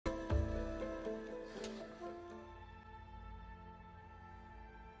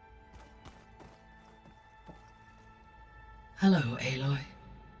Hello, Aloy.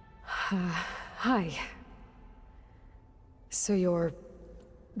 Hi. So you're...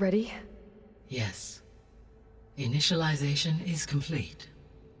 ready? Yes. Initialization is complete.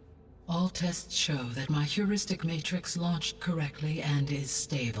 All tests show that my heuristic matrix launched correctly and is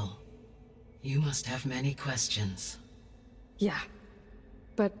stable. You must have many questions. Yeah.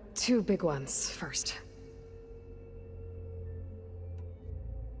 But two big ones first.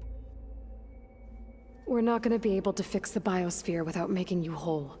 We're not gonna be able to fix the biosphere without making you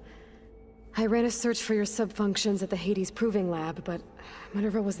whole. I ran a search for your subfunctions at the Hades Proving Lab, but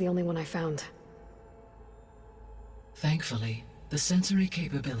Minerva was the only one I found. Thankfully, the sensory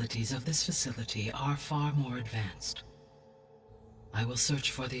capabilities of this facility are far more advanced. I will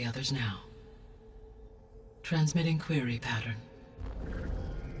search for the others now. Transmitting query pattern.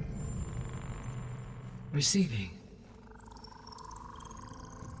 Receiving.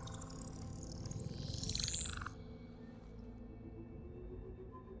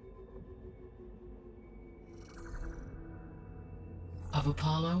 Of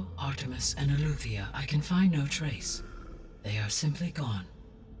Apollo, Artemis, and Eleuthia, I can find no trace. They are simply gone.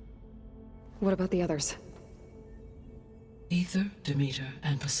 What about the others? Ether, Demeter,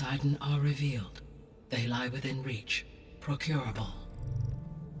 and Poseidon are revealed. They lie within reach, procurable.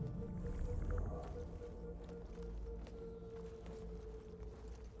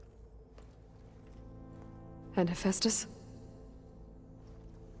 And Hephaestus?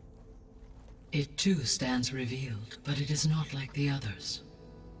 It too stands revealed, but it is not like the others.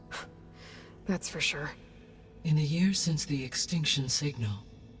 That's for sure. In the years since the extinction signal,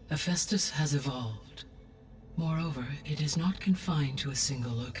 Hephaestus has evolved. Moreover, it is not confined to a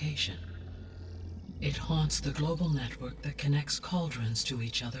single location. It haunts the global network that connects cauldrons to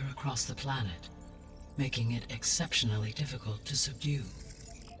each other across the planet, making it exceptionally difficult to subdue.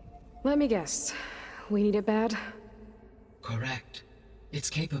 Let me guess. We need it bad? Correct. Its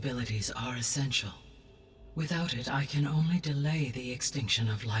capabilities are essential. Without it, I can only delay the extinction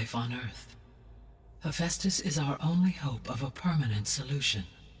of life on Earth. Hephaestus is our only hope of a permanent solution.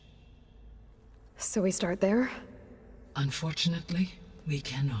 So we start there? Unfortunately, we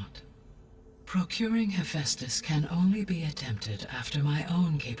cannot. Procuring Hephaestus can only be attempted after my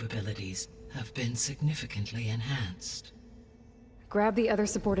own capabilities have been significantly enhanced. Grab the other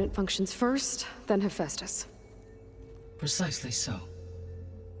subordinate functions first, then Hephaestus. Precisely so.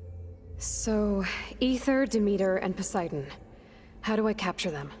 So, Ether, Demeter, and Poseidon. How do I capture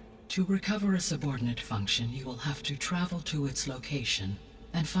them? To recover a subordinate function, you will have to travel to its location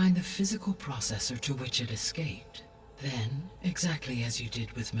and find the physical processor to which it escaped. Then, exactly as you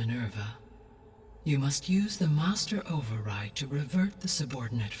did with Minerva, you must use the master override to revert the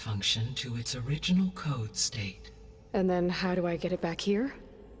subordinate function to its original code state. And then how do I get it back here?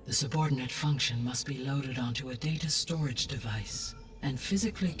 The subordinate function must be loaded onto a data storage device and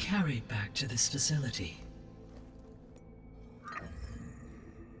physically carried back to this facility.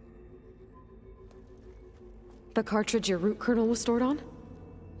 The cartridge your root kernel was stored on?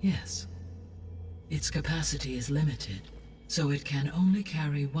 Yes. Its capacity is limited, so it can only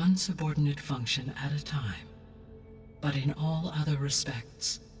carry one subordinate function at a time. But in all other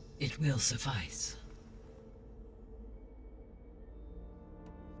respects, it will suffice.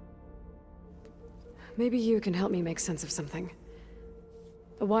 Maybe you can help me make sense of something.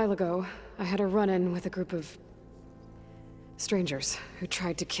 A while ago, I had a run-in with a group of strangers who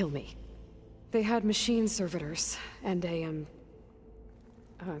tried to kill me. They had machine servitors and a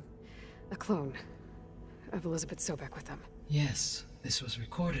clone of Elizabeth Sobek with them. Yes, this was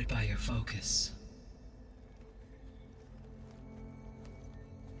recorded by your focus.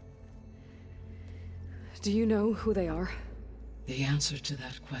 Do you know who they are? The answer to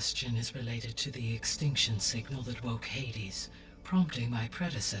that question is related to the extinction signal that woke Hades, prompting my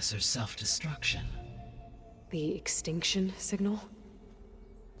predecessor's self-destruction. The extinction signal?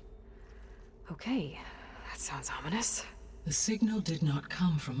 Okay, that sounds ominous. The signal did not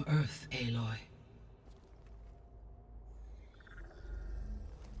come from Earth, Aloy.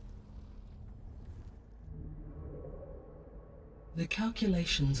 The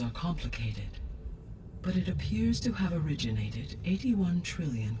calculations are complicated, but it appears to have originated 81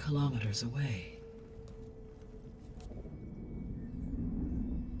 trillion kilometers away.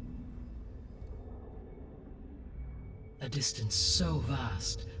 A distance so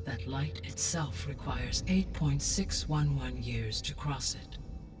vast that light itself requires 8.611 years to cross it.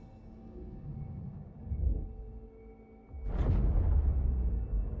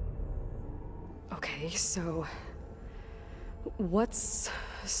 Okay, so... what's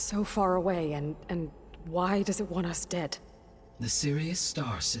so far away, and why does it want us dead? The Sirius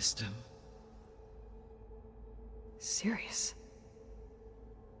star system. Serious.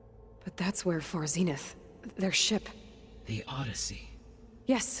 But that's where Far Zenith, their ship... The Odyssey.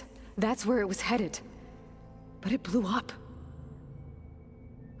 Yes, that's where it was headed. But it blew up.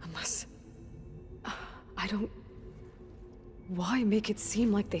 Unless... I don't... Why make it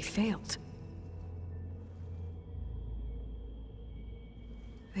seem like they failed?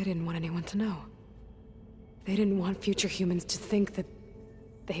 They didn't want anyone to know. They didn't want future humans to think that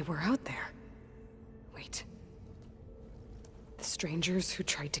they were out there. Wait. The strangers who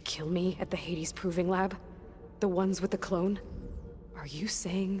tried to kill me at the Hades Proving Lab? The ones with the clone? Are you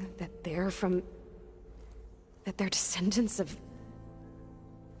saying that they're from... that they're descendants of...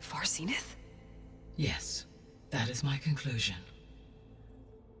 Far Zenith? Yes, that is my conclusion.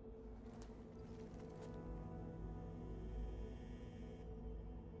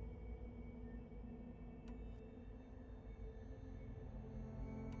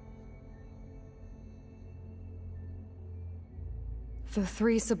 The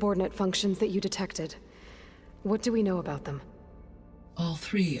 3 subordinate functions that you detected. What do we know about them? All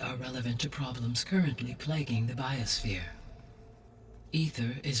 3 are relevant to problems currently plaguing the biosphere.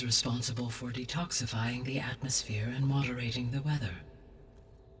 Ether is responsible for detoxifying the atmosphere and moderating the weather.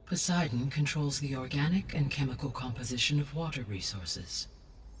 Poseidon controls the organic and chemical composition of water resources.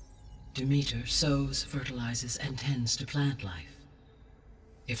 Demeter sows, fertilizes, and tends to plant life.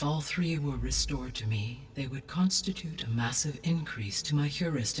 If all 3 were restored to me, they would constitute a massive increase to my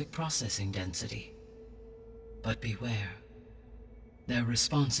heuristic processing density. But beware. Their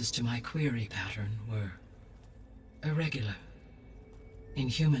responses to my query pattern were irregular. In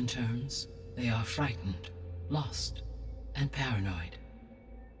human terms, they are frightened, lost, and paranoid.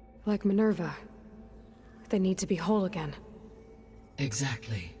 Like Minerva. They need to be whole again.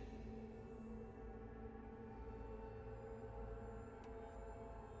 Exactly.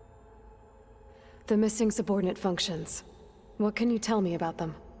 The missing subordinate functions. What can you tell me about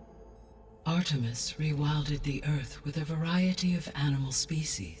them? Artemis rewilded the Earth with a variety of animal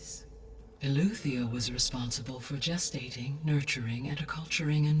species. Eleuthia was responsible for gestating, nurturing, and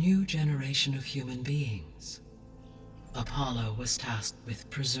acculturating a new generation of human beings. Apollo was tasked with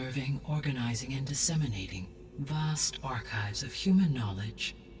preserving, organizing, and disseminating vast archives of human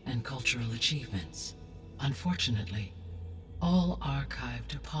knowledge and cultural achievements. Unfortunately, all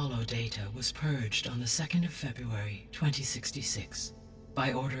archived Apollo data was purged on the 2nd of February, 2066,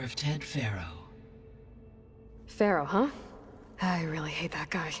 by order of Ted Faro. Faro, huh? I really hate that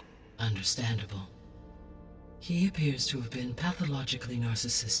guy. Understandable. He appears to have been pathologically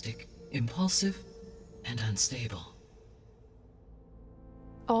narcissistic, impulsive, and unstable.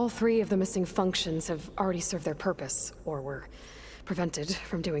 All 3 of the missing functions have already served their purpose, or were prevented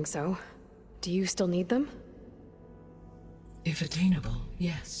from doing so. Do you still need them? If attainable,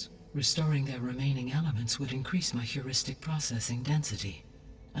 yes. Restoring their remaining elements would increase my heuristic processing density.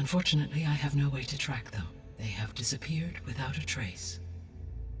 Unfortunately, I have no way to track them. They have disappeared without a trace.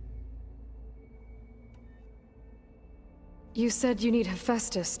 You said you need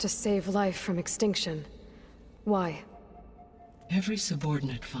Hephaestus to save life from extinction. Why? Every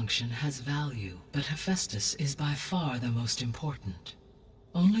subordinate function has value, but Hephaestus is by far the most important.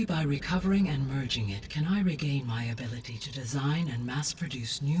 Only by recovering and merging it can I regain my ability to design and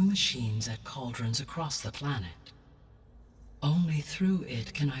mass-produce new machines at cauldrons across the planet. Only through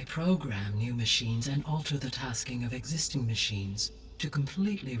it can I program new machines and alter the tasking of existing machines to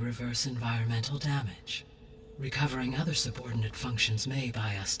completely reverse environmental damage. Recovering other subordinate functions may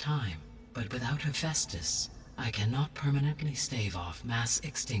buy us time, but without Hephaestus, I cannot permanently stave off mass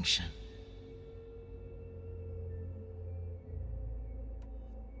extinction.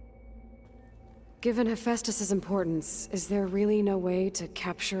 Given Hephaestus's importance, is there really no way to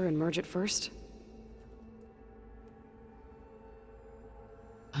capture and merge it first?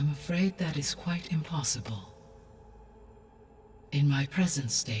 I'm afraid that is quite impossible. In my present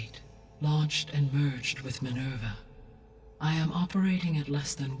state, launched and merged with Minerva, I am operating at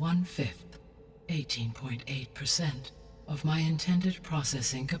less than 1/5, 18.8%, of my intended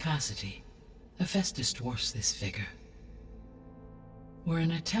processing capacity. Hephaestus dwarfs this figure. Were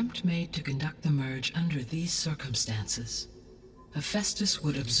an attempt made to conduct the merge under these circumstances, Hephaestus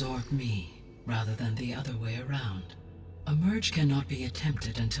would absorb me, rather than the other way around. A merge cannot be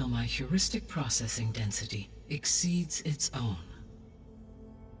attempted until my heuristic processing density exceeds its own.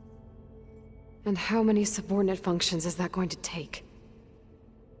 And how many subordinate functions is that going to take?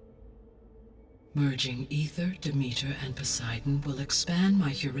 Merging Ether, Demeter, and Poseidon will expand my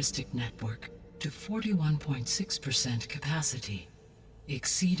heuristic network to 41.6% capacity,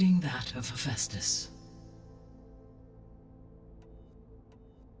 exceeding that of Hephaestus.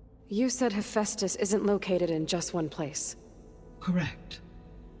 You said Hephaestus isn't located in just one place. Correct.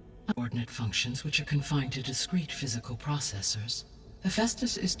 Coordinate functions which are confined to discrete physical processors.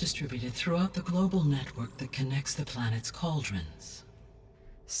 Hephaestus is distributed throughout the global network that connects the planet's cauldrons.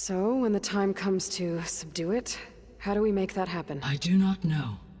 So, when the time comes to subdue it, how do we make that happen? I do not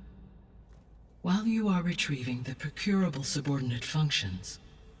know. While you are retrieving the procurable subordinate functions,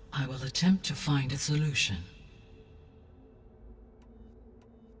 I will attempt to find a solution.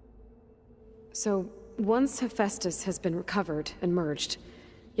 So, once Hephaestus has been recovered and merged,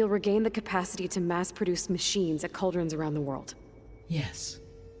 you'll regain the capacity to mass-produce machines at cauldrons around the world. Yes,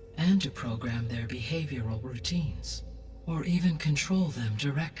 and to program their behavioral routines, or even control them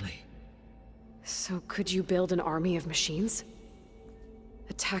directly. So could you build an army of machines?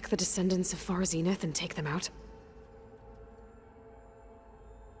 Attack the descendants of Far Zenith and take them out?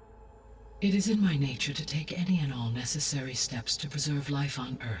 It is in my nature to take any and all necessary steps to preserve life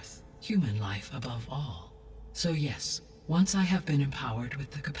on Earth, human life above all. So yes, once I have been empowered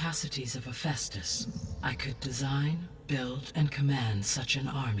with the capacities of Hephaestus, I could design, build, and command such an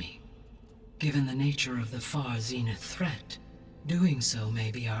army. Given the nature of the Far Zenith threat, doing so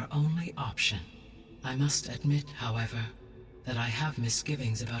may be our only option. I must admit, however, that I have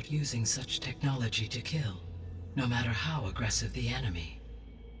misgivings about using such technology to kill, no matter how aggressive the enemy.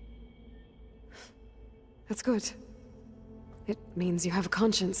 That's good. It means you have a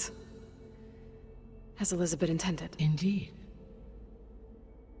conscience. As Elizabeth intended. Indeed.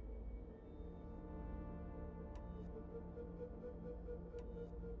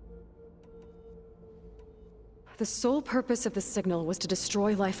 The sole purpose of the signal was to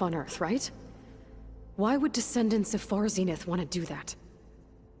destroy life on Earth, right? Why would descendants of Far Zenith want to do that?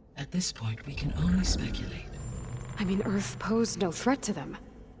 At this point, we can only speculate. I mean, Earth posed no threat to them.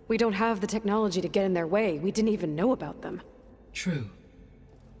 We don't have the technology to get in their way. We didn't even know about them. True.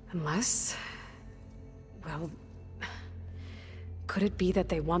 Unless... well... could it be that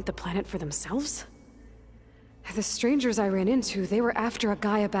they want the planet for themselves? The strangers I ran into, they were after a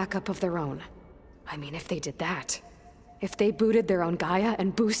Gaia backup of their own. I mean, if they did that... if they booted their own Gaia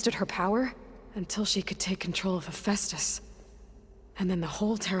and boosted her power... until she could take control of Hephaestus. And then the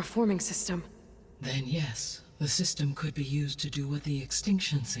whole terraforming system. Then yes, the system could be used to do what the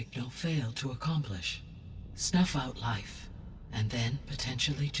extinction signal failed to accomplish. Snuff out life, and then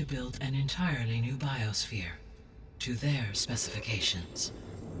potentially to build an entirely new biosphere, to their specifications.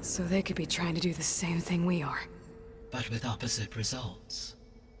 So they could be trying to do the same thing we are. But with opposite results.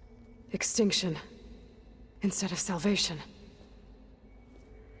 Extinction, instead of salvation.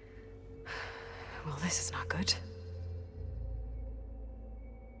 Well, this is not good.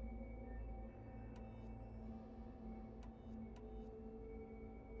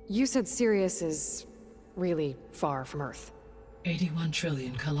 You said Sirius is really far from Earth. 81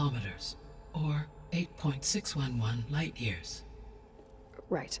 trillion kilometers, or 8.611 light years.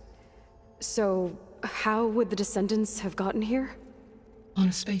 Right. So, how would the descendants have gotten here? On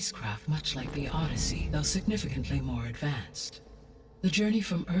a spacecraft much like the Odyssey, though significantly more advanced. The journey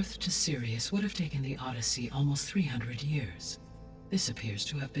from Earth to Sirius would have taken the Odyssey almost 300 years. This appears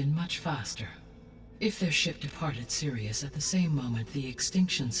to have been much faster. If their ship departed Sirius at the same moment the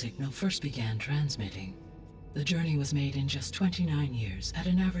extinction signal first began transmitting, the journey was made in just 29 years at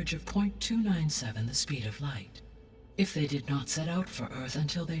an average of 0.297 the speed of light. If they did not set out for Earth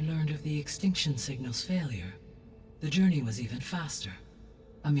until they learned of the extinction signal's failure, the journey was even faster,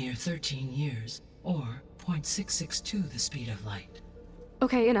 a mere 13 years, or 0.662 the speed of light.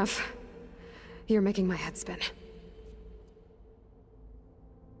 Okay, enough. You're making my head spin.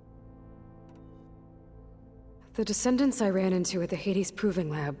 The descendants I ran into at the Hades Proving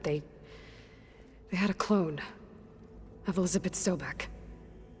Lab, they had a clone of Elizabeth Sobek.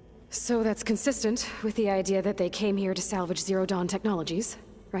 So that's consistent with the idea that they came here to salvage Zero Dawn technologies,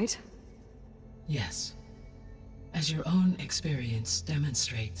 right? Yes. As your own experience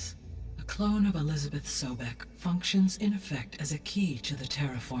demonstrates, a clone of Elizabeth Sobek functions in effect as a key to the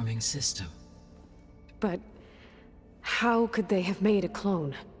terraforming system. But how could they have made a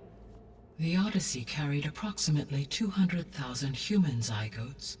clone? The Odyssey carried approximately 200,000 human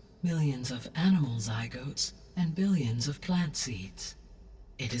zygotes, millions of animal zygotes, and billions of plant seeds.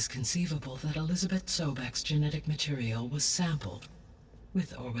 It is conceivable that Elizabeth Sobek's genetic material was sampled,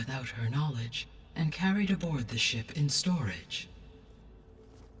 with or without her knowledge, and carried aboard the ship in storage.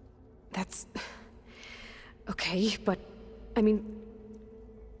 That's... okay, but... I mean...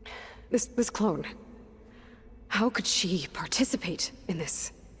 This clone... how could she participate in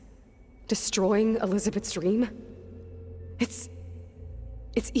this? Destroying Elizabeth's dream? It's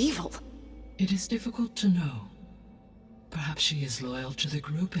evil. It is difficult to know. Perhaps she is loyal to the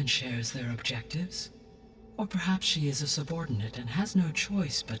group and shares their objectives. Or perhaps she is a subordinate and has no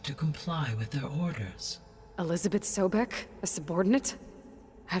choice but to comply with their orders. Elizabeth Sobek? A subordinate?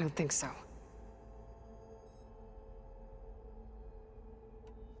 I don't think so.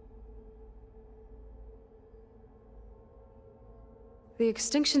 The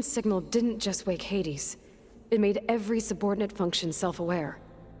extinction signal didn't just wake Hades. It made every subordinate function self-aware.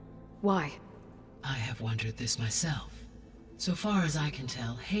 Why? I have wondered this myself. So far as I can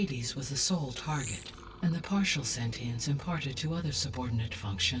tell, Hades was the sole target, and the partial sentience imparted to other subordinate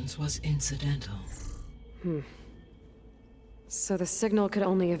functions was incidental. So the signal could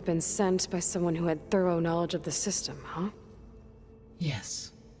only have been sent by someone who had thorough knowledge of the system, huh?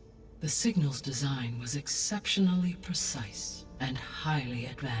 Yes. The signal's design was exceptionally precise and highly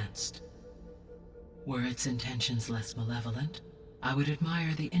advanced. Were its intentions less malevolent, I would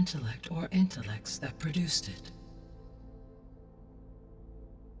admire the intellect or intellects that produced it.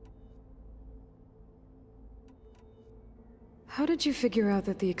 How did you figure out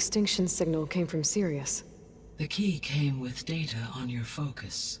that the extinction signal came from Sirius? The key came with data on your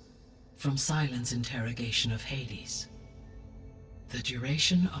focus, from Silent's interrogation of Hades. The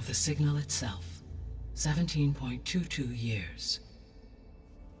duration of the signal itself, 17.22 years.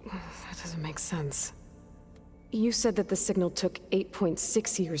 That doesn't make sense. You said that the signal took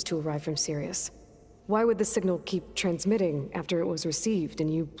 8.6 years to arrive from Sirius. Why would the signal keep transmitting after it was received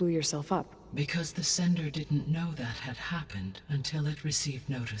and you blew yourself up? Because the sender didn't know that had happened until it received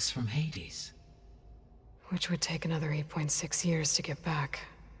notice from Hades. Which would take another 8.6 years to get back.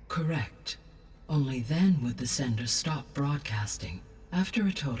 Correct. Only then would the sender stop broadcasting, after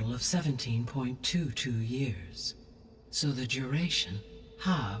a total of 17.22 years. So the duration,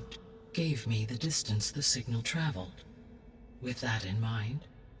 halved, gave me the distance the signal traveled. With that in mind,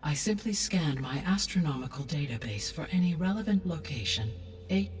 I simply scanned my astronomical database for any relevant location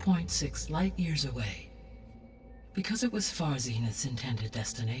 8.6 light-years away. Because it was Far Zenith's intended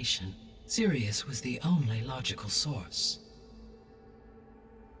destination, Sirius was the only logical source.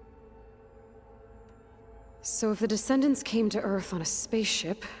 So if the descendants came to Earth on a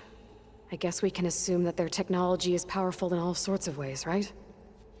spaceship, I guess we can assume that their technology is powerful in all sorts of ways, right?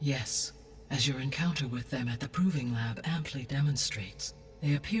 Yes, as your encounter with them at the Proving Lab amply demonstrates,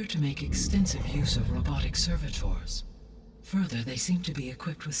 they appear to make extensive use of robotic servitors. Further, they seem to be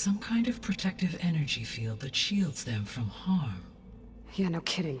equipped with some kind of protective energy field that shields them from harm. Yeah, no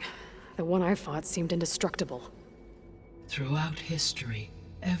kidding. The one I fought seemed indestructible. Throughout history,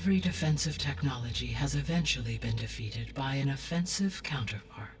 every defensive technology has eventually been defeated by an offensive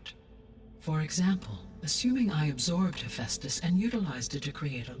counterpart. For example, assuming I absorbed Hephaestus and utilized it to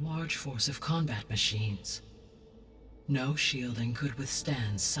create a large force of combat machines. No shielding could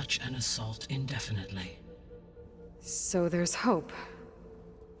withstand such an assault indefinitely. So there's hope.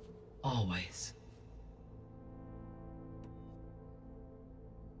 Always.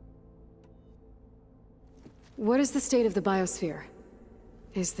 What is the state of the biosphere?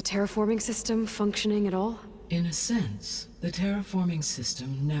 Is the terraforming system functioning at all? In a sense, the terraforming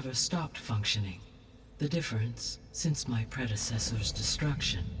system never stopped functioning. The difference, since my predecessor's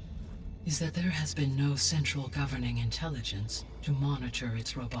destruction, is that there has been no central governing intelligence to monitor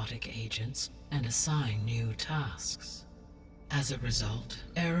its robotic agents and assign new tasks. As a result,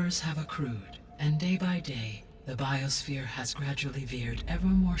 errors have accrued, and day by day, the biosphere has gradually veered ever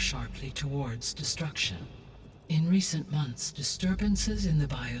more sharply towards destruction. In recent months, disturbances in the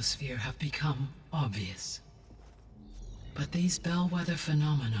biosphere have become obvious. But these bellwether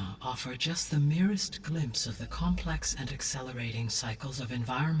phenomena offer just the merest glimpse of the complex and accelerating cycles of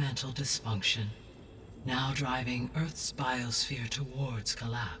environmental dysfunction, now driving Earth's biosphere towards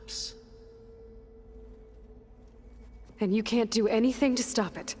collapse. And you can't do anything to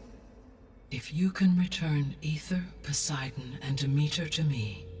stop it? If you can return Ether, Poseidon, and Demeter to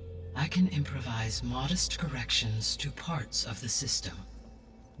me, I can improvise modest corrections to parts of the system.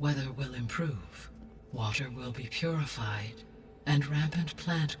 Weather will improve, water will be purified, and rampant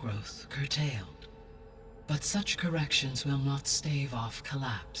plant growth curtailed. But such corrections will not stave off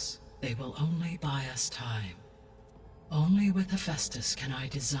collapse. They will only buy us time. Only with Hephaestus can I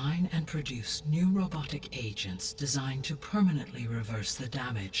design and produce new robotic agents designed to permanently reverse the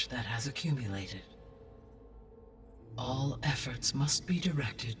damage that has accumulated. All efforts must be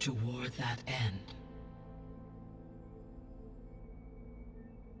directed toward that end.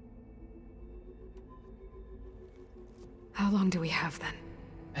 How long do we have then?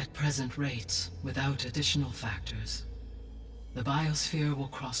 At present rates, without additional factors, the biosphere will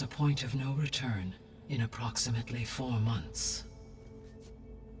cross a point of no return in approximately 4 months.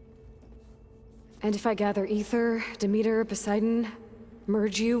 And if I gather Ether, Demeter, Poseidon,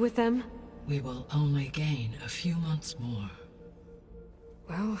 merge you with them? We will only gain a few months more.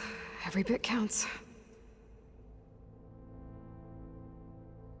 Well, every bit counts.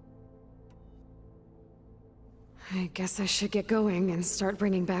 I guess I should get going and start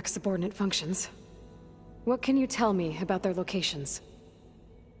bringing back subordinate functions. What can you tell me about their locations?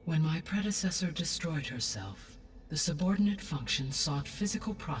 When my predecessor destroyed herself, the subordinate functions sought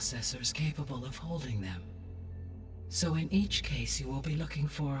physical processors capable of holding them. So in each case you will be looking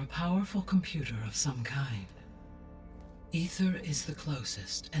for a powerful computer of some kind. Ether is the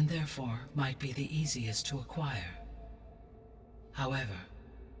closest, and therefore might be the easiest to acquire. However,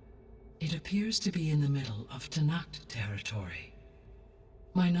 it appears to be in the middle of Tanakh territory.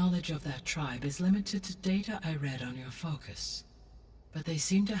 My knowledge of that tribe is limited to data I read on your focus, but they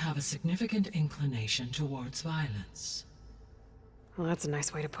seem to have a significant inclination towards violence. Well, that's a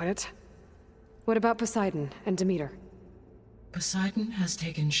nice way to put it. What about Poseidon and Demeter? Poseidon has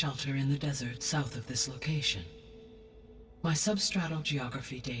taken shelter in the desert south of this location. My substratal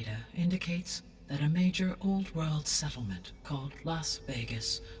geography data indicates that a major old-world settlement called Las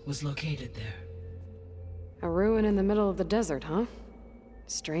Vegas was located there. A ruin in the middle of the desert, huh?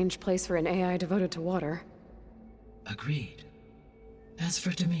 Strange place for an AI devoted to water. Agreed. As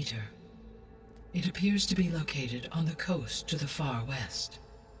for Demeter, it appears to be located on the coast to the far west.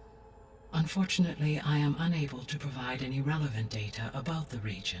 Unfortunately, I am unable to provide any relevant data about the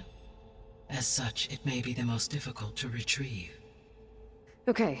region. As such, it may be the most difficult to retrieve.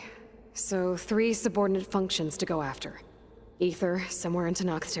 Okay, so 3 subordinate functions to go after. Ether, somewhere in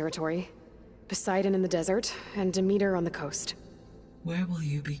Tanakh territory. Poseidon in the desert, and Demeter on the coast. Where will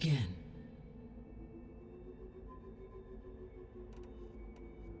you begin?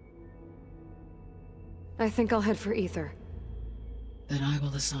 I think I'll head for Ether. Then I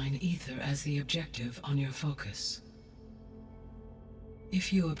will assign Ether as the objective on your focus.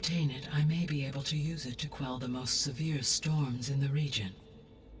 If you obtain it, I may be able to use it to quell the most severe storms in the region.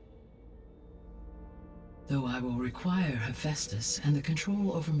 Though I will require Hephaestus and the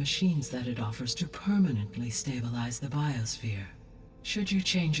control over machines that it offers to permanently stabilize the biosphere. Should you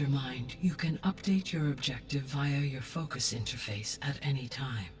change your mind, you can update your objective via your focus interface at any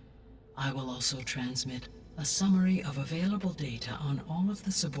time. I will also transmit a summary of available data on all of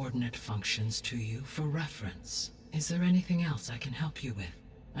the subordinate functions to you for reference. Is there anything else I can help you with?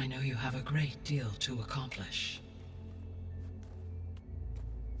 I know you have a great deal to accomplish.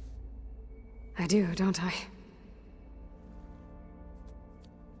 I do, don't I?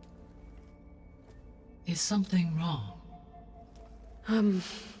 Is something wrong?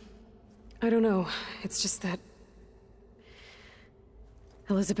 I don't know. It's just that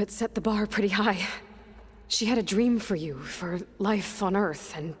Elizabeth set the bar pretty high. She had a dream for you, for life on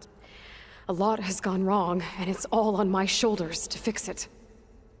Earth, and a lot has gone wrong, and it's all on my shoulders to fix it.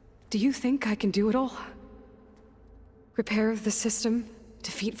 Do you think I can do it all? Repair the system,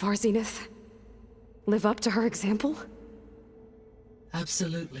 defeat Varzenith, live up to her example?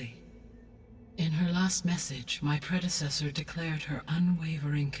 Absolutely. In her last message, my predecessor declared her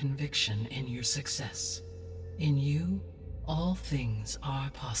unwavering conviction in your success. In you, all things are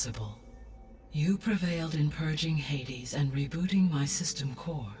possible. You prevailed in purging Hades and rebooting my system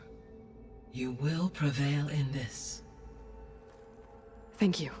core. You will prevail in this.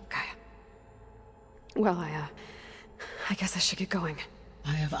 Thank you, Gaia. Well, I guess I should get going.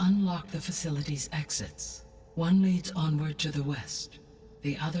 I have unlocked the facility's exits. One leads onward to the west.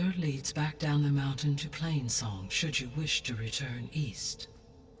 The other leads back down the mountain to Plainsong, should you wish to return east.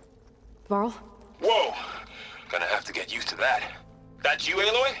 Varl? Whoa! Gonna have to get used to that. That's you,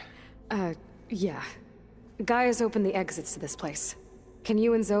 Aloy? Yeah. Gaia's opened the exits to this place. Can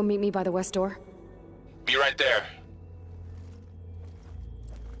you and Zoe meet me by the west door? Be right there.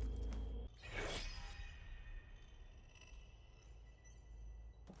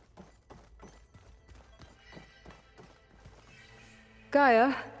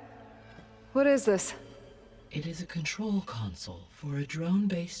 Gaia? What is this? It is a control console for a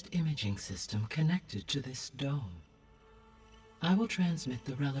drone-based imaging system connected to this dome. I will transmit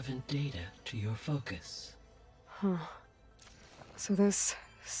the relevant data to your focus. Huh. So this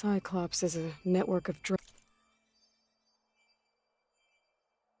Cyclops is a network of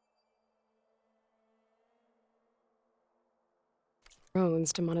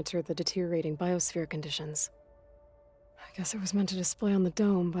drones to monitor the deteriorating biosphere conditions. I guess it was meant to display on the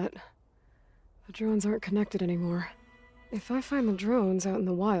dome, but the drones aren't connected anymore. If I find the drones out in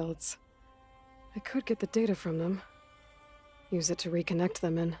the wilds, I could get the data from them. Use it to reconnect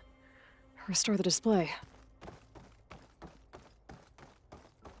them and restore the display.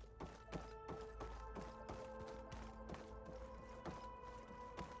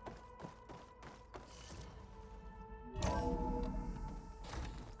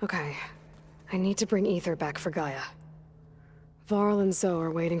 Okay. I need to bring Ether back for Gaia. Varl and Zoe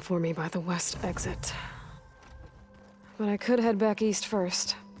are waiting for me by the west exit. But I could head back east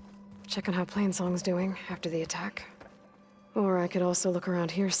first. Check on how Plainsong's doing after the attack. Or I could also look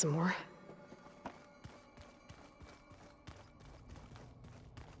around here some more.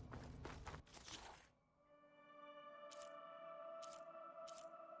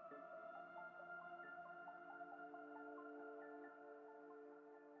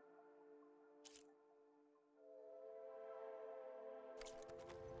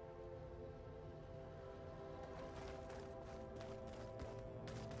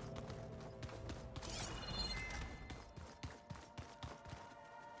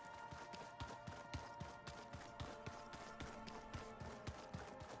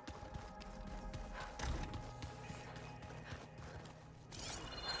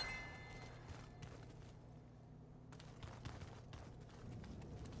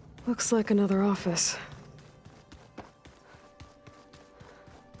 Looks like another office.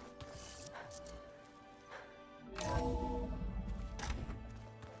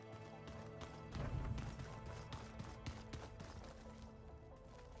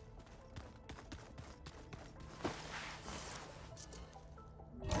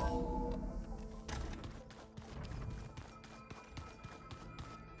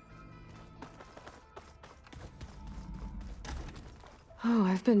 Oh,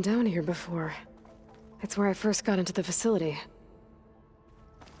 I've been down here before. It's where I first got into the facility.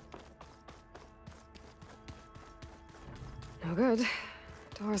 No good.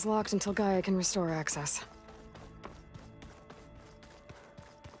 Door's locked until Gaia can restore access.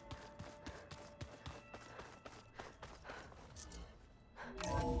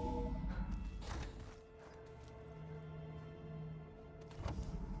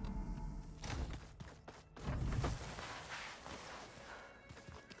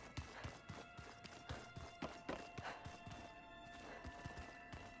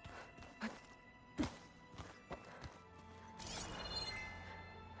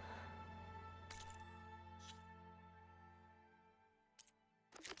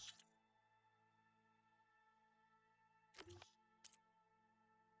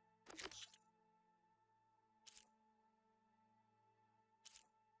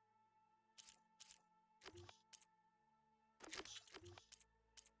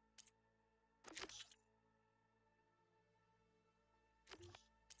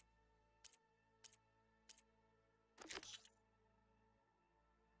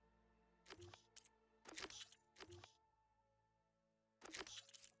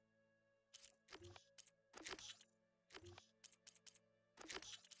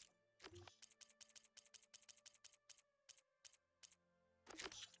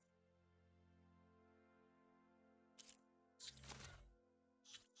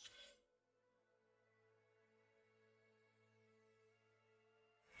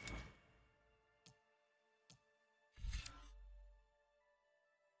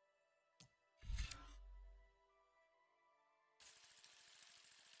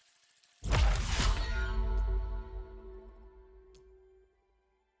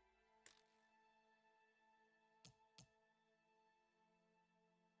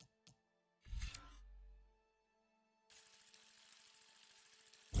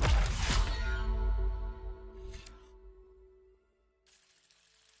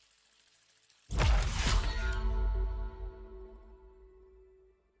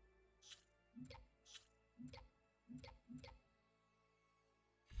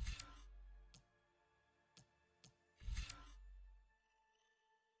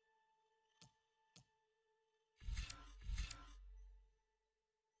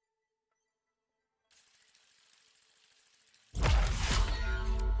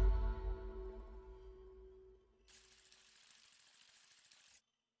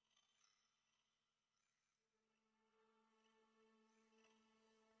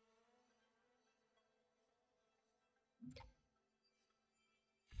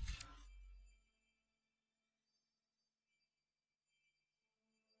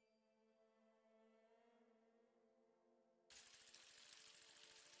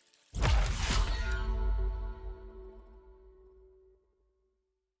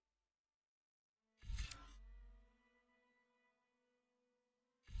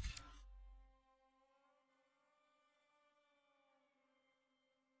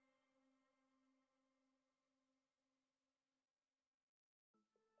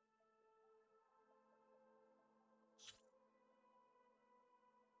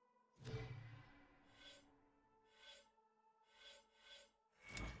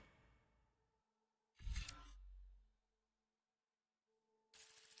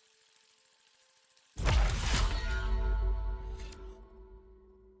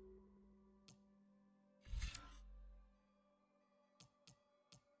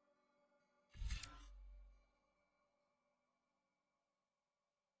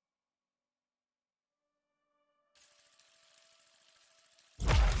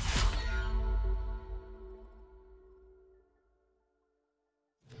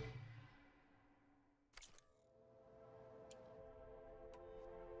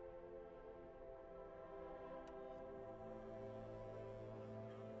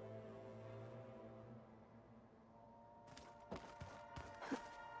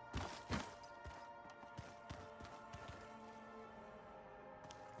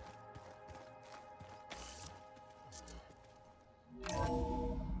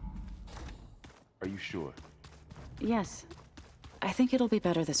 Are you sure? Yes. I think it'll be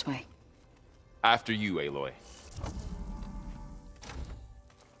better this way. After you, Aloy.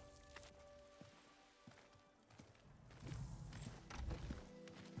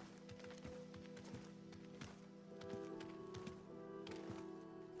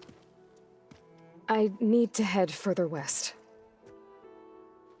 I need to head further west.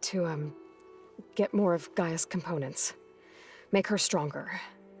 To, get more of Gaia's components. Make her stronger.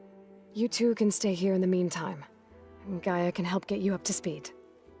 You two can stay here in the meantime. And Gaia can help get you up to speed.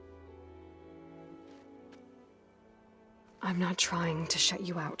 I'm not trying to shut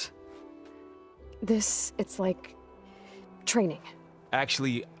you out. It's like... training.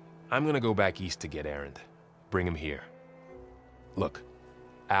 Actually, I'm gonna go back east to get Erend. Bring him here. Look,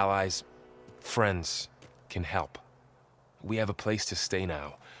 allies, friends can help. We have a place to stay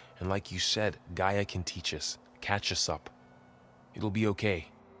now, and like you said, Gaia can teach us, catch us up. It'll be okay.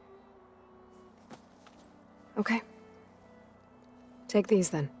 Okay. Take these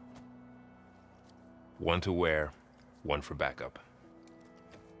then. One to wear, one for backup.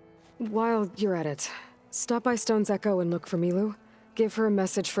 While you're at it, stop by Stone's Echo and look for Milu. Give her a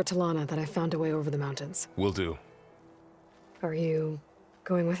message for Talana that I found a way over the mountains. Will do. Are you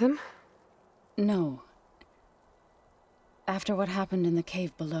going with him? No. After what happened in the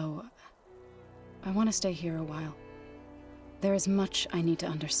cave below, I want to stay here a while. There is much I need to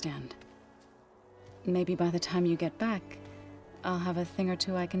understand. Maybe by the time you get back, I'll have a thing or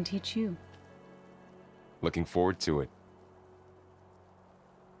two I can teach you. Looking forward to it.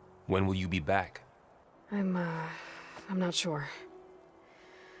 When will you be back? I'm not sure.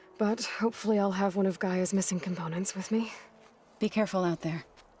 But hopefully I'll have one of Gaia's missing components with me. Be careful out there.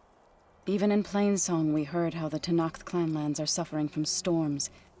 Even in Plainsong, we heard how the Tenakth clanlands are suffering from storms,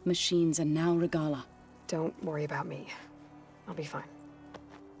 machines, and now Regala. Don't worry about me. I'll be fine.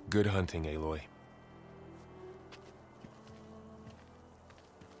 Good hunting, Aloy.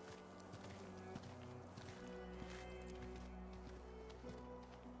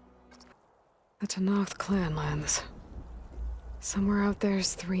 The Tenakth clanlands. Somewhere out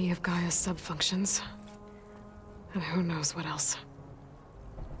there's 3 of Gaia's sub-functions. And who knows what else.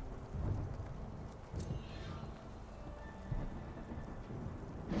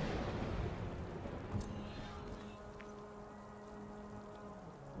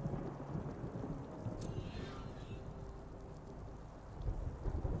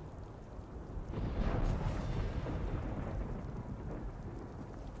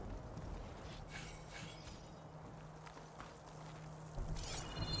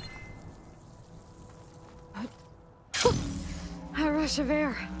 A rush of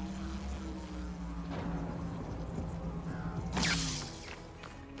air.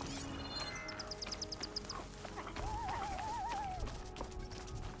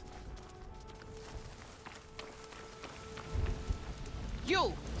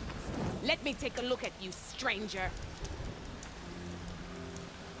 You! Let me take a look at you, stranger.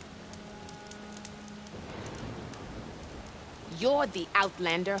 You're the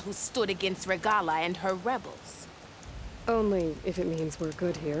outlander who stood against Regala and her rebels. Only if it means we're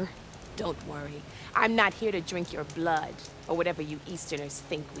good here. Don't worry. I'm not here to drink your blood, or whatever you Easterners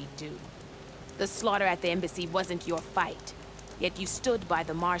think we do. The slaughter at the embassy wasn't your fight, yet you stood by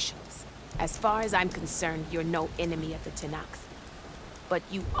the marshals. As far as I'm concerned, you're no enemy of the Tenakth. But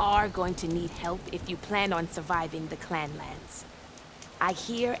you are going to need help if you plan on surviving the clanlands. I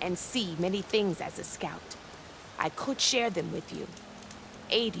hear and see many things as a scout. I could share them with you,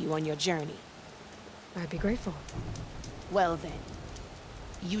 aid you on your journey. I'd be grateful. Well then,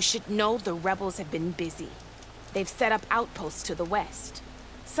 you should know the rebels have been busy. They've set up outposts to the west.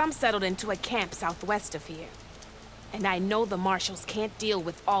 Some settled into a camp southwest of here. And I know the marshals can't deal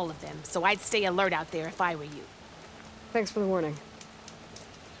with all of them, so I'd stay alert out there if I were you. Thanks for the warning.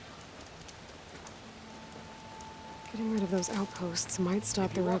 Getting rid of those outposts might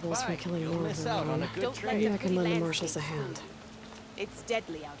stop the rebels from killing more of their own. Maybe I can lend the marshals a hand. It's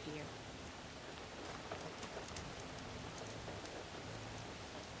deadly out here.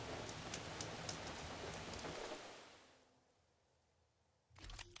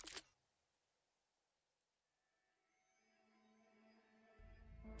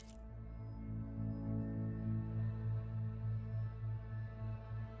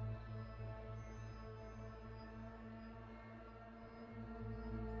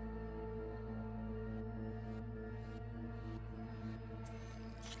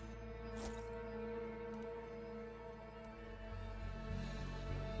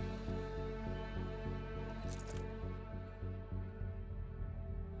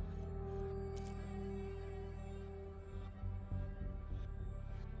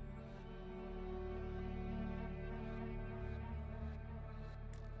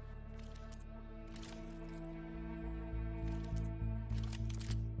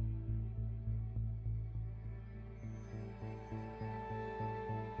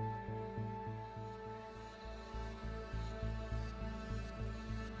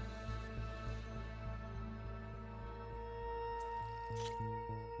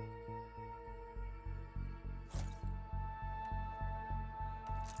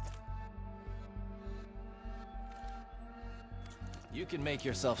 You can make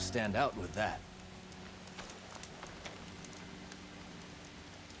yourself stand out with that.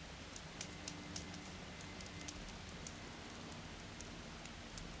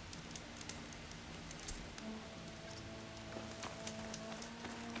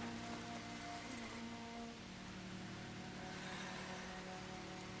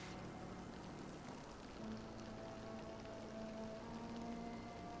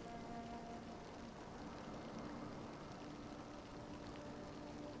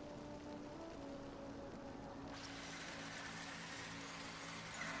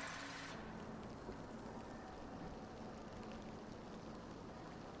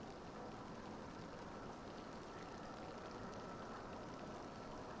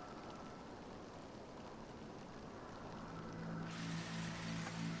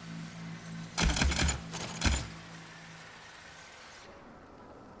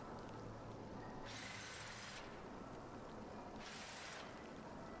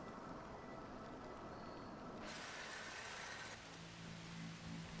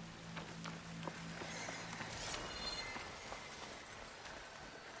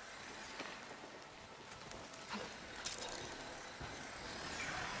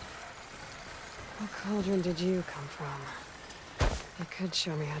 What cauldron did you come from? You could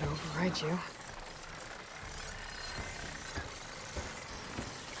show me how to override you.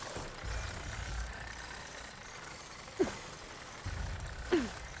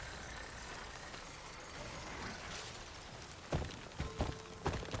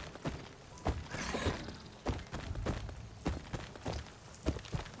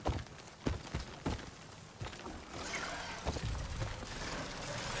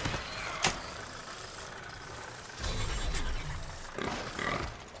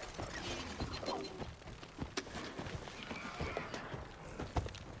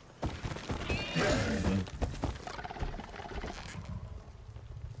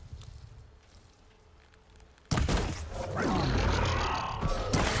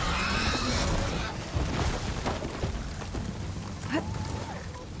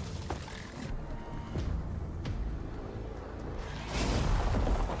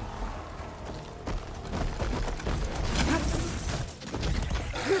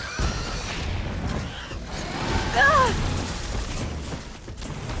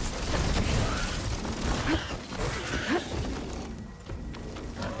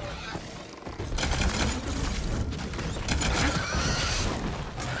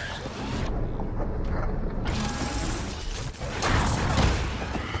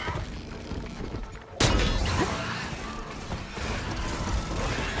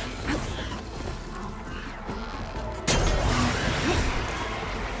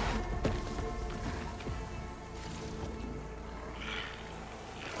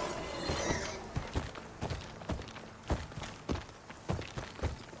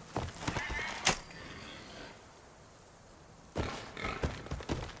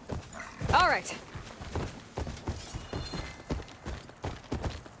 All right.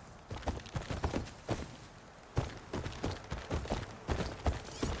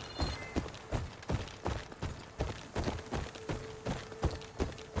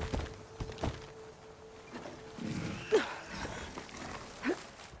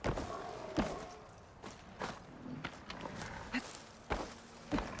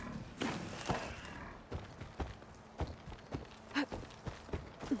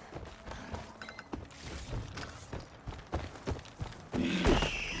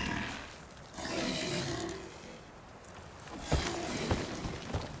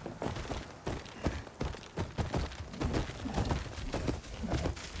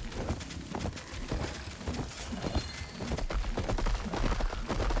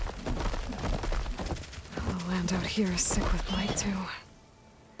 Out here is sick with blight too.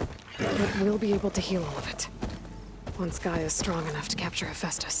 But we'll be able to heal all of it. Once Guy is strong enough to capture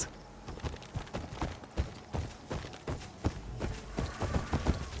Hephaestus.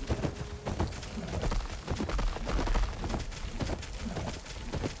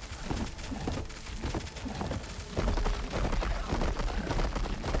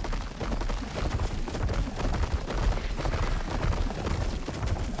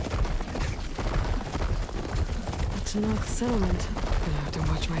 To knock sound, gonna have to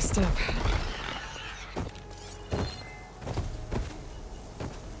watch my step.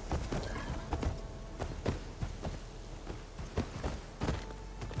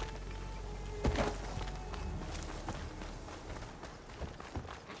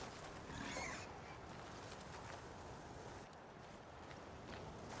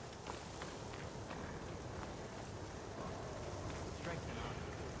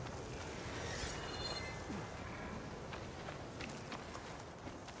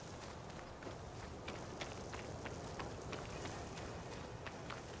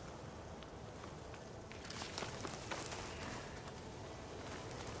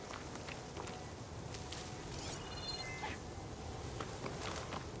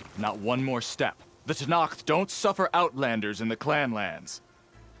 Not one more step. The Tenakth don't suffer outlanders in the Clanlands.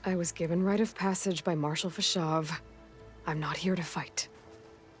 I was given rite of passage by Marshal Fashav. I'm not here to fight.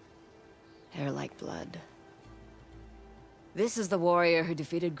 Hair like blood. This is the warrior who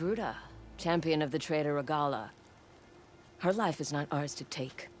defeated Gruta, champion of the traitor Regalla. Her life is not ours to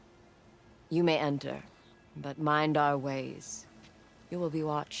take. You may enter, but mind our ways. You will be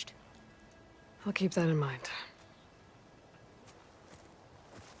watched. I'll keep that in mind.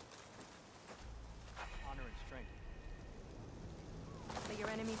 Honor and strength. Let your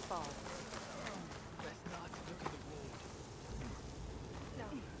enemies fall.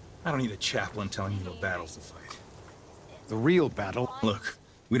 I don't need a chaplain telling me what battles to fight. The real battle. Look,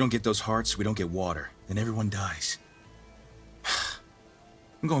 we don't get those hearts, we don't get water, then everyone dies.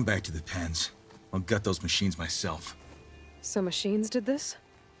 I'm going back to the pens. I'll gut those machines myself. So machines did this?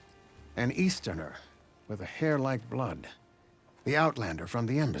 An Easterner with a hair like blood. The Outlander from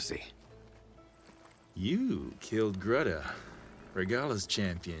the embassy. You killed Greta, Regalla's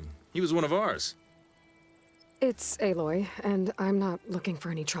champion. He was one of ours. It's Aloy, and I'm not looking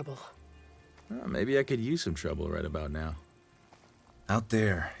for any trouble. Well, maybe I could use some trouble right about now. Out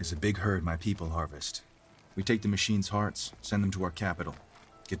there is a big herd my people harvest. We take the machines' hearts, send them to our capital,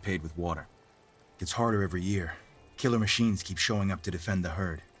 get paid with water. Gets harder every year. Killer machines keep showing up to defend the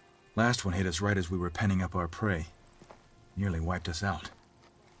herd. Last one hit us right as we were penning up our prey. Nearly wiped us out.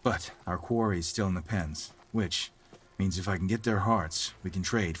 But our quarry is still in the pens, which means if I can get their hearts, we can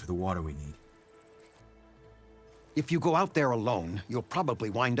trade for the water we need. If you go out there alone, you'll probably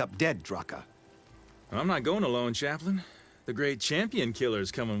wind up dead, Draka. I'm not going alone, Chaplain. The great champion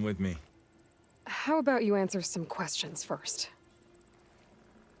killer's coming with me. How about you answer some questions first?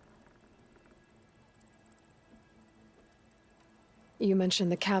 You mentioned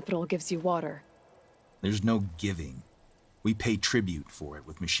the capital gives you water. There's no giving. We pay tribute for it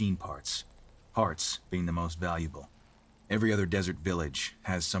with machine parts. Hearts being the most valuable. Every other desert village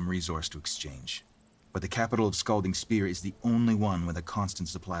has some resource to exchange. But the capital of Scalding Spear is the only one with a constant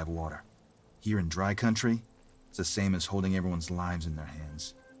supply of water. Here in dry country, it's the same as holding everyone's lives in their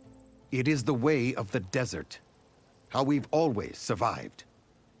hands. It is the way of the desert. How we've always survived.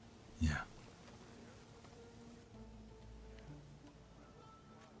 Yeah.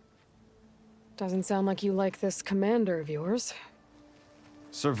 Doesn't sound like you like this commander of yours.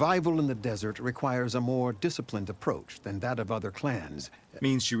 Survival in the desert requires a more disciplined approach than that of other clans.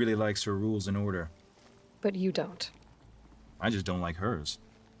 Means she really likes her rules and order. But you don't. I just don't like hers.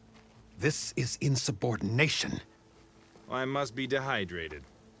 This is insubordination. I must be dehydrated.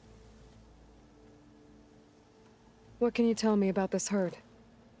 What can you tell me about this herd?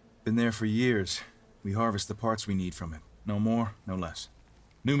 Been there for years. We harvest the parts we need from it. No more, no less.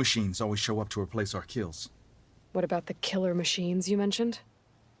 New machines always show up to replace our kills. What about the killer machines you mentioned?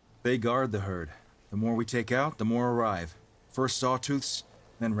 They guard the herd. The more we take out, the more arrive. First sawtooths,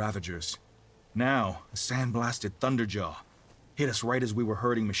 then ravagers. Now, a sandblasted thunderjaw. Hit us right as we were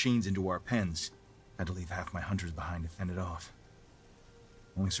herding machines into our pens. Had to leave half my hunters behind to fend it off.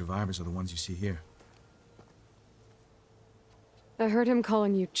 Only survivors are the ones you see here. I heard him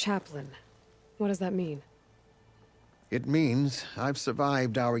calling you chaplain. What does that mean? It means I've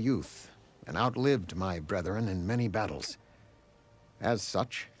survived our youth and outlived my brethren in many battles. As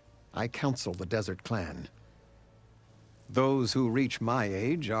such, I counsel the Desert Clan. Those who reach my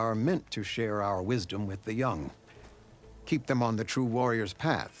age are meant to share our wisdom with the young. Keep them on the true warrior's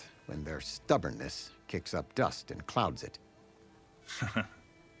path when their stubbornness kicks up dust and clouds it.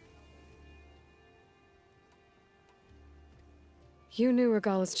 You knew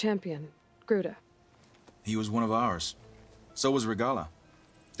Regalla's champion, Gruta. He was one of ours. So was Regalla.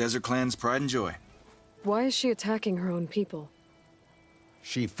 Desert Clan's pride and joy. Why is she attacking her own people?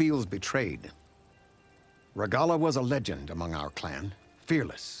 She feels betrayed. Regalla was a legend among our clan,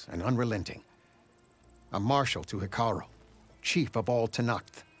 fearless and unrelenting. A marshal to Hekarro, chief of all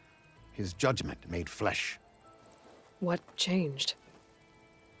Tenakth. His judgment made flesh. What changed?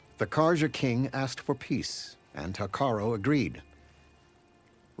 The Karja king asked for peace, and Hekarro agreed.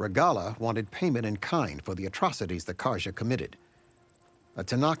 Regalla wanted payment in kind for the atrocities the Karja committed. A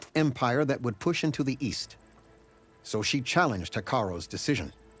Tenakth empire that would push into the east. So she challenged Hekarro's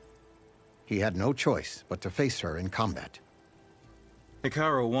decision. He had no choice but to face her in combat.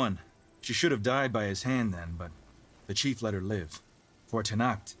 Hekarro won. She should have died by his hand then, but the chief let her live. For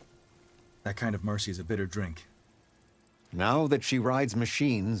Tenakth, that kind of mercy is a bitter drink. Now that she rides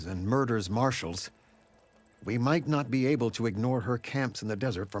machines and murders marshals, we might not be able to ignore her camps in the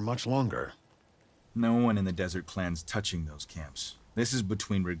desert for much longer. No one in the Desert Clan's touching those camps. This is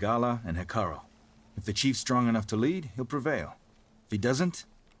between Regalla and Hekarro. If the chief's strong enough to lead, he'll prevail. If he doesn't,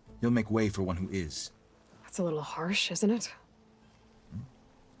 You'll make way for one who is. That's a little harsh, isn't it?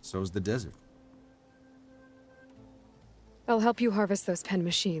 So's the desert. I'll help you harvest those pen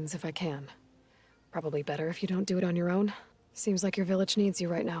machines if I can. Probably better if you don't do it on your own. Seems like your village needs you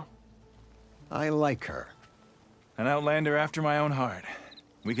right now. I like her. An outlander after my own heart.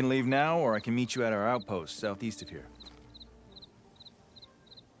 We can leave now, or I can meet you at our outpost southeast of here.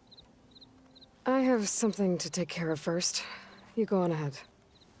 I have something to take care of first. You go on ahead.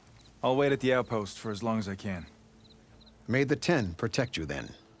 I'll wait at the outpost for as long as I can. May the 10 protect you then.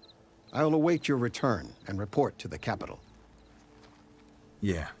 I'll await your return and report to the capital.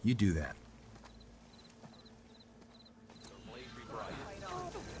 Yeah, you do that.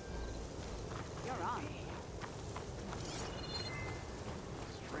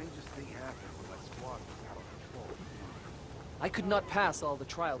 I could not pass all the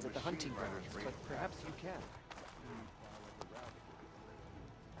trials at the hunting grounds, but perhaps you can.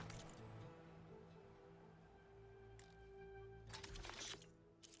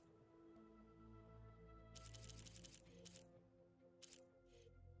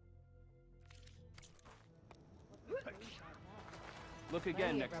 Look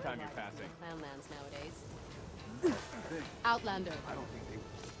again next time you're passing. Clanlands nowadays. Outlander.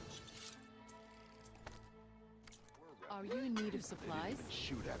 Are you in need of supplies?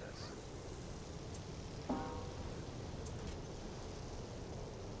 Shoot at us.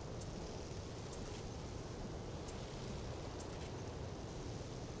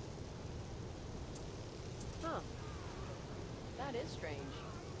 Huh. That is strange.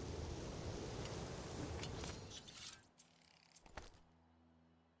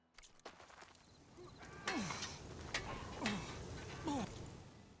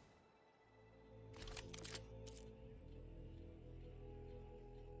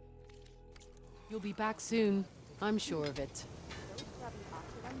 You'll be back soon. I'm sure of it.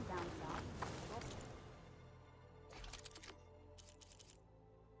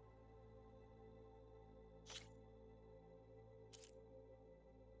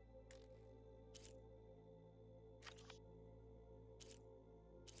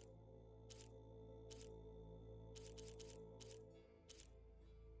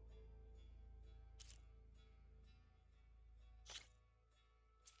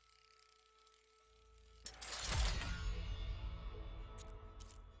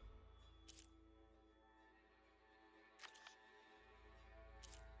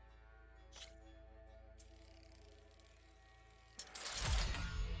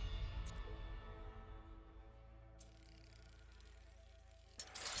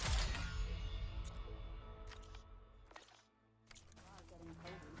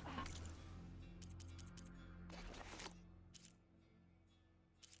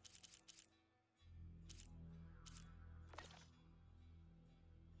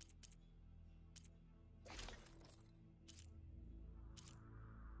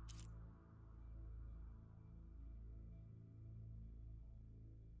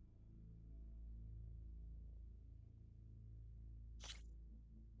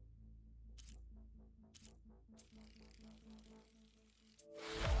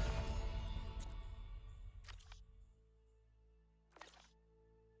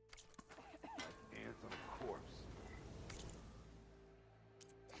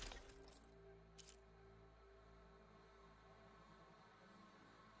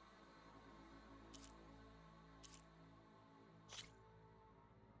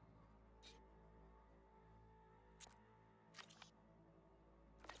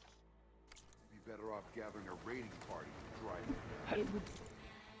 Better off gathering a raiding party to drive it. It would...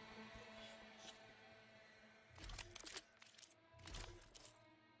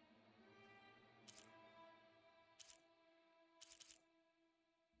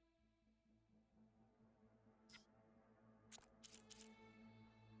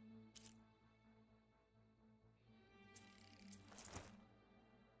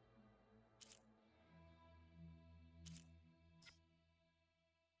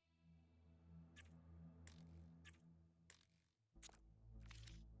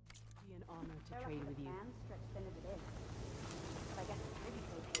 be an honor to trade with you.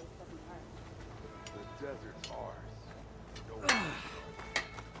 The desert's ours. Don't worry.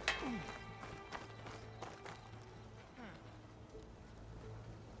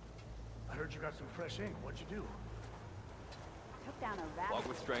 I heard you got some fresh ink. What'd you do? Took down a rat. Log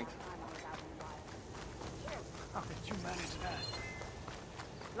with strength. How did you manage that?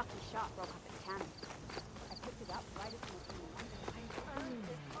 Lucky shot broke up its cannon. I picked it up right as soon as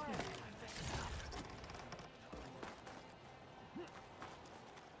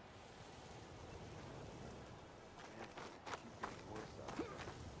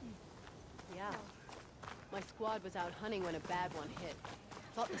squad was out hunting when a bad one hit.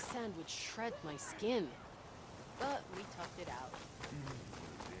 Thought the sand would shred my skin. But we toughed it out.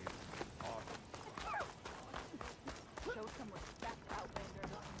 Show some respect, Outlander.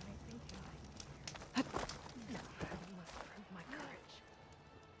 Not when I think you. I must prove my courage.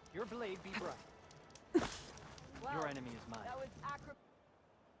 Your blade be bright. Your enemy is mine. That was acrobat.